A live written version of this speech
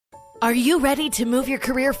Are you ready to move your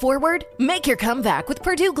career forward? Make your comeback with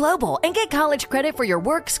Purdue Global and get college credit for your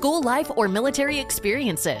work, school life, or military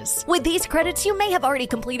experiences. With these credits, you may have already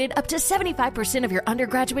completed up to 75% of your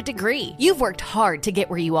undergraduate degree. You've worked hard to get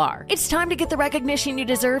where you are. It's time to get the recognition you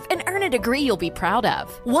deserve and earn a degree you'll be proud of,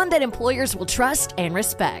 one that employers will trust and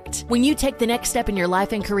respect. When you take the next step in your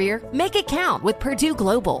life and career, make it count with Purdue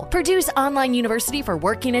Global, Purdue's online university for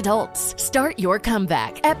working adults. Start your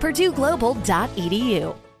comeback at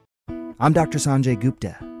purdueglobal.edu. I'm Dr. Sanjay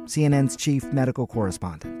Gupta, CNN's chief medical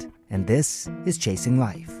correspondent, and this is Chasing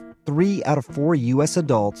Life. 3 out of 4 U.S.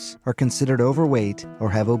 adults are considered overweight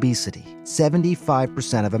or have obesity,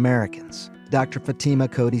 75% of Americans. Dr. Fatima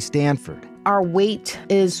Cody Stanford. Our weight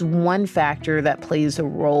is one factor that plays a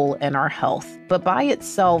role in our health, but by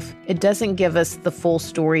itself, it doesn't give us the full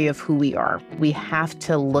story of who we are. We have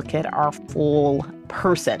to look at our full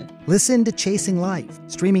person. Listen to Chasing Life,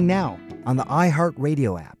 streaming now on the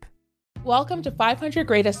iHeartRadio app. Welcome to 500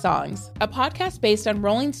 Greatest Songs, a podcast based on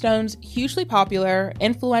Rolling Stone's hugely popular,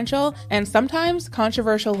 influential, and sometimes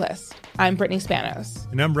controversial list. I'm Brittany Spanos.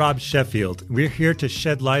 And I'm Rob Sheffield. We're here to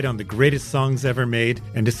shed light on the greatest songs ever made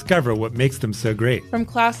and discover what makes them so great. From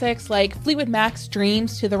classics like Fleetwood Mac's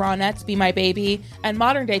Dreams to the Ronettes' Be My Baby, and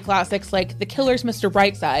modern-day classics like The Killers' Mr.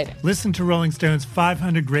 Brightside. Listen to Rolling Stone's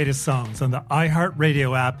 500 Greatest Songs on the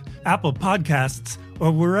iHeartRadio app, Apple Podcasts,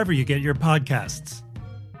 or wherever you get your podcasts.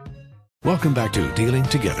 Welcome back to Dealing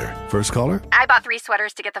Together. First caller? I bought 3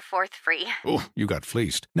 sweaters to get the 4th free. Oh, you got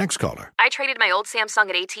fleeced. Next caller? I traded my old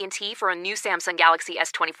Samsung at AT&T for a new Samsung Galaxy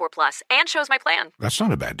S24 Plus and chose my plan. That's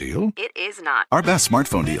not a bad deal. It is not. Our best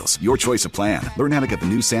smartphone deals. Your choice of plan. Learn how to get the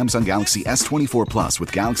new Samsung Galaxy S24 Plus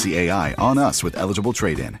with Galaxy AI on us with eligible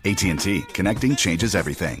trade-in. AT&T. Connecting changes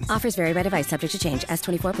everything. Offers vary by device. Subject to change.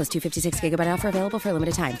 S24 plus 256 gigabyte offer available for a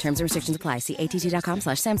limited time. Terms and restrictions apply. See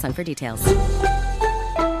att.com/Samsung for details.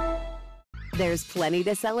 There's plenty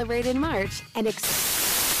to celebrate in March and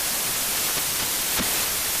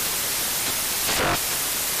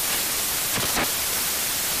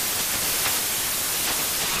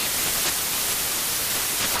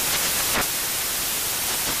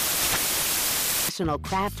National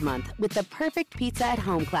Craft Month with the perfect pizza at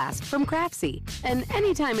home class from Craftsy. And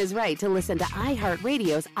anytime is right to listen to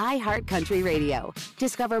iHeartRadio's iHeartCountry Radio.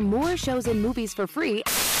 Discover more shows and movies for free.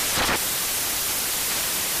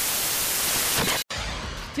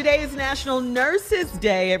 Today is National Nurses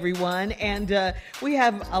Day, everyone, and we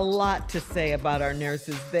have a lot to say about our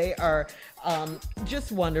nurses. They are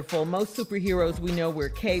just wonderful. Most superheroes we know wear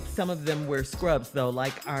capes. Some of them wear scrubs, though,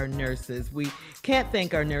 like our nurses. We can't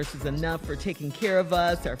thank our nurses enough for taking care of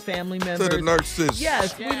us, our family members. To the nurses.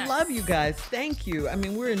 Yes, we love you guys. Thank you. I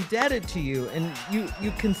mean, we're indebted to you, and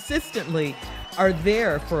you consistently are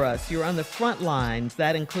there for us. You're on the front lines.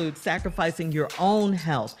 That includes sacrificing your own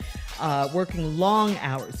health, working long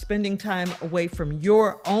hours, spending time away from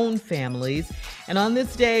your own families. And on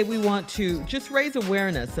this day, we want to just raise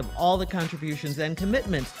awareness of all the contributions and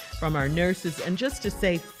commitments from our nurses, and just to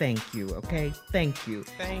say thank you, okay? Thank you.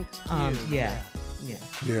 Thank you.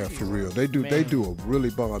 Yeah, for real. They do a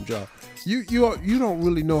really bomb job. You don't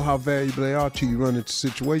really know how valuable they are till you run into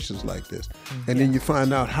situations like this. And then you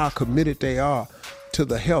find out how committed they are to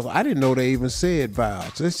the health. I didn't know they even said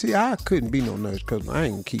vows. See, I couldn't be no nurse because I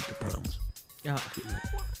ain't keep the promise.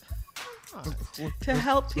 To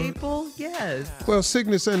help people, yes. Well,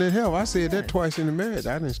 sickness and in health. I said that twice in the marriage.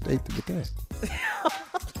 I didn't state with that.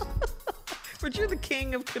 But you're the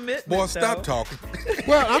king of commitment. Boy, stop talking.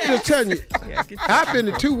 Well, I'm just telling you. I've been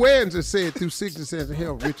to 2 weddings that said through sickness and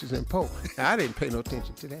health, riches and poor. I didn't pay no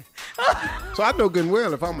attention to that. So I know good and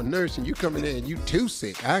well if I'm a nurse and you come in there and you too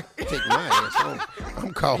sick, I take my ass home.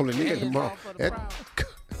 I'm calling in tomorrow.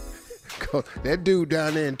 That dude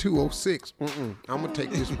down there in 206, I'm going to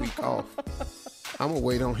take this week off. I'm going to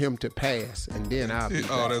wait on him to pass, and then I'll be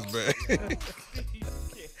back. Oh, that's bad.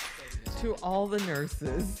 To all the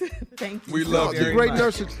nurses, thank you. We love the great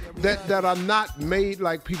nurses that are not made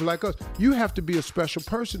like people like us. You have to be a special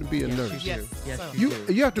person to be a nurse. Yes, you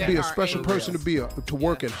have to be a special person to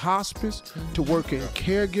work in hospice, to work in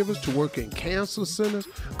caregivers, to work in cancer centers,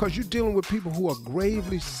 because you're dealing with people who are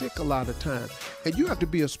gravely sick a lot of times. And you have to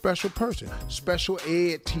be a special person. Special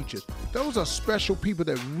ed teachers. Those are special people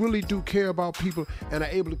that really do care about people and are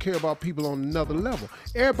able to care about people on another level.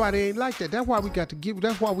 Everybody ain't like that. That's why we got to give.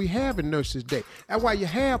 That's why we have a Nurses Day. That's why you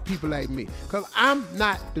have people like me. Because I'm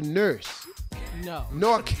not the nurse. No.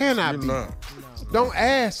 Nor can I be. No. Don't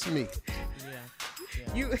ask me.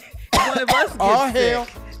 You, one of us gets sick.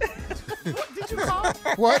 Did you call?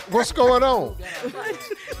 What's going on?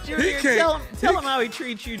 Junior, tell him how he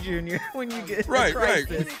treats you, Junior, when you get right.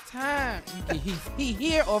 Anytime he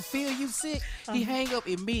hear or feel you sick, he hang up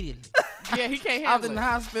immediately. Yeah, he can't handle it. I was in the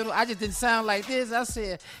hospital. I just didn't sound like this. I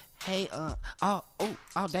said, hey, oh,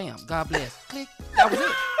 damn, God bless. Click. That was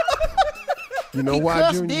it. You know he why,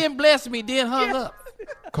 cussed, Junior? then blessed me, then hung up.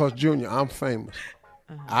 Because, Junior, I'm famous.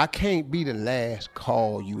 I can't be the last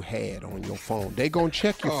call you had on your phone. They gonna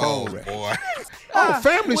check your phone record. Boy.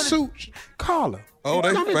 Family suit. Call her. Oh,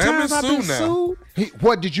 they family suit now.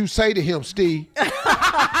 What did you say to him, Steve?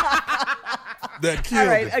 That killed All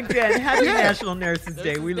right, me. again, happy National Nurses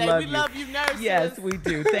Day. We love you. We love you, nurses. Yes, we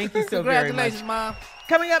do. Thank you so very much. Congratulations, Mom.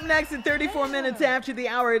 Coming up next at 34 minutes after the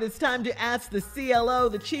hour, it is time to ask the CLO,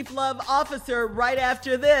 the Chief Love Officer, right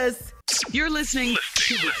after this. You're listening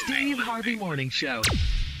to the Steve Harvey Morning Show.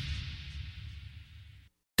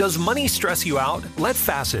 Does money stress you out? Let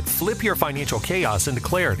Facet flip your financial chaos into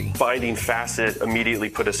clarity. Finding Facet immediately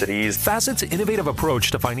put us at ease. Facet's innovative approach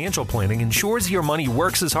to financial planning ensures your money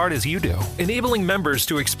works as hard as you do, enabling members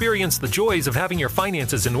to experience the joys of having your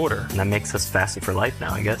finances in order. And that makes us Facet for life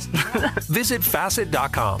now, I guess. Visit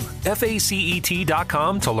Facet.com,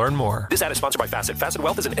 FACET.com to learn more. This ad is sponsored by Facet. Facet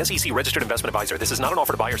Wealth is an SEC registered investment advisor. This is not an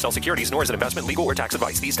offer to buy or sell securities, nor is it investment, legal, or tax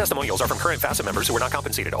advice. These testimonials are from current Facet members who are not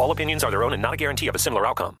compensated. All opinions are their own and not a guarantee of a similar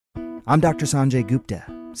outcome. I'm Dr. Sanjay Gupta,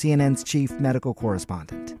 CNN's chief medical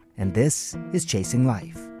correspondent, and this is Chasing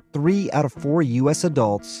Life. 3 out of 4 U.S.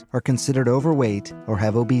 adults are considered overweight or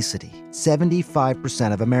have obesity.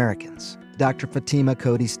 75% of Americans. Dr. Fatima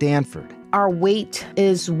Cody Stanford. Our weight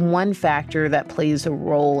is one factor that plays a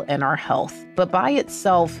role in our health, but by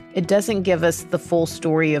itself, it doesn't give us the full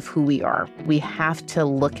story of who we are. We have to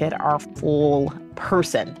look at our full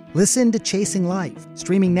person. Listen to Chasing Life,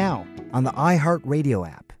 streaming now on the iHeartRadio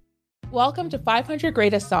app. Welcome to 500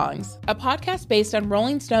 Greatest Songs, a podcast based on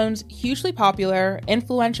Rolling Stone's hugely popular,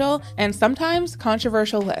 influential, and sometimes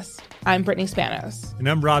controversial list. I'm Brittany Spanos. And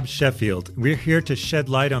I'm Rob Sheffield. We're here to shed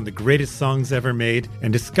light on the greatest songs ever made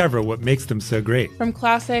and discover what makes them so great. From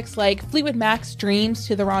classics like Fleetwood Mac's Dreams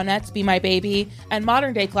to the Ronettes' Be My Baby, and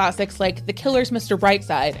modern-day classics like The Killers' Mr.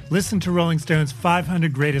 Brightside. Listen to Rolling Stone's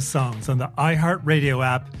 500 Greatest Songs on the iHeartRadio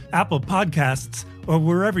app, Apple Podcasts, or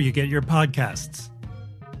wherever you get your podcasts.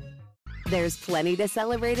 There's plenty to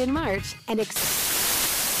celebrate in March and National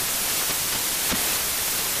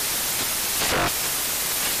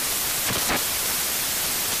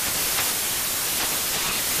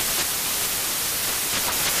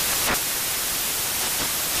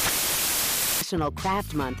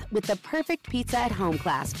Craft Month with the perfect pizza at home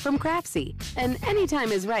class from Craftsy. And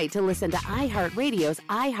anytime is right to listen to iHeartRadio's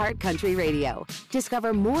iHeart Country Radio.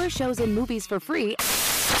 Discover more shows and movies for free.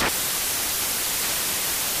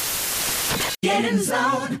 Get in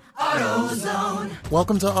zone, AutoZone.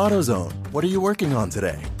 Welcome to AutoZone. What are you working on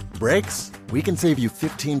today? Brakes? We can save you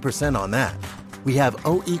 15% on that. We have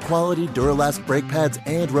OE quality Duralast brake pads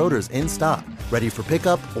and rotors in stock, ready for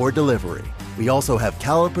pickup or delivery. We also have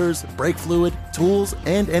calipers, brake fluid, tools,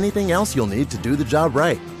 and anything else you'll need to do the job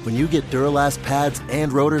right. When you get Duralast pads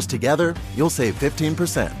and rotors together, you'll save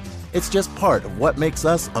 15%. It's just part of what makes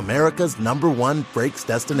us America's #1 brakes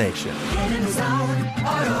destination. Get in zone,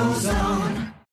 AutoZone.